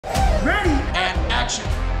Ready, and action.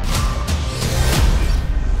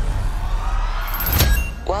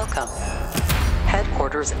 Welcome.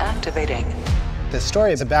 Headquarters activating. The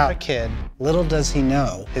story is about a kid. Little does he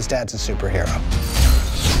know, his dad's a superhero.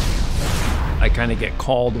 I kind of get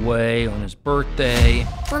called away on his birthday.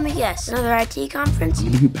 Let me guess, another IT conference? I'm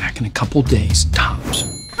gonna be back in a couple days, tops.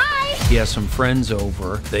 Hi! He has some friends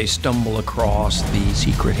over. They stumble across the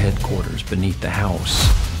secret headquarters beneath the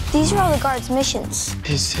house. These are all the guards' missions.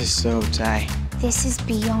 This is so tight. This is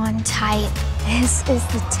beyond tight. This is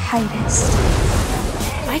the tightest.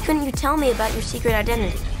 Why couldn't you tell me about your secret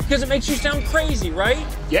identity? Because it makes you sound crazy, right?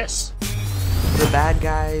 Yes. The bad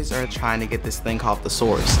guys are trying to get this thing called the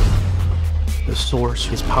Source. The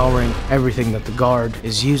Source is powering everything that the Guard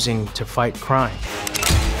is using to fight crime.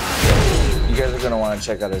 You guys are gonna want to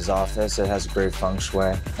check out his office. It has great feng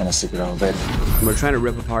shui and a secret elevator. We're trying to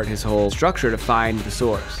rip apart his whole structure to find the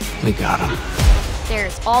Source. We got him.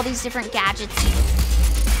 There's all these different gadgets.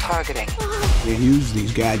 Targeting. They use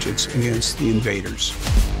these gadgets against the invaders.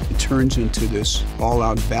 It turns into this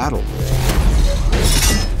all-out battle.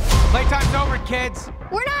 Playtime's over, kids.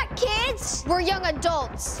 We're not kids. We're young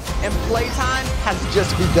adults. And playtime has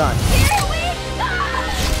just begun. Here we go!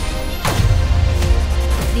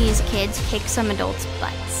 These kids kick some adults'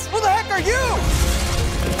 butts. Who the heck are you?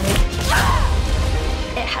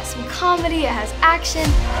 It has some comedy, it has action,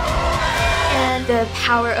 and the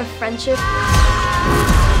power of friendship.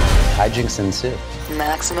 Hijinks ensue.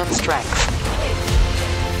 Maximum strength.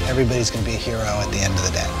 Everybody's gonna be a hero at the end of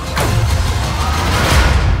the day.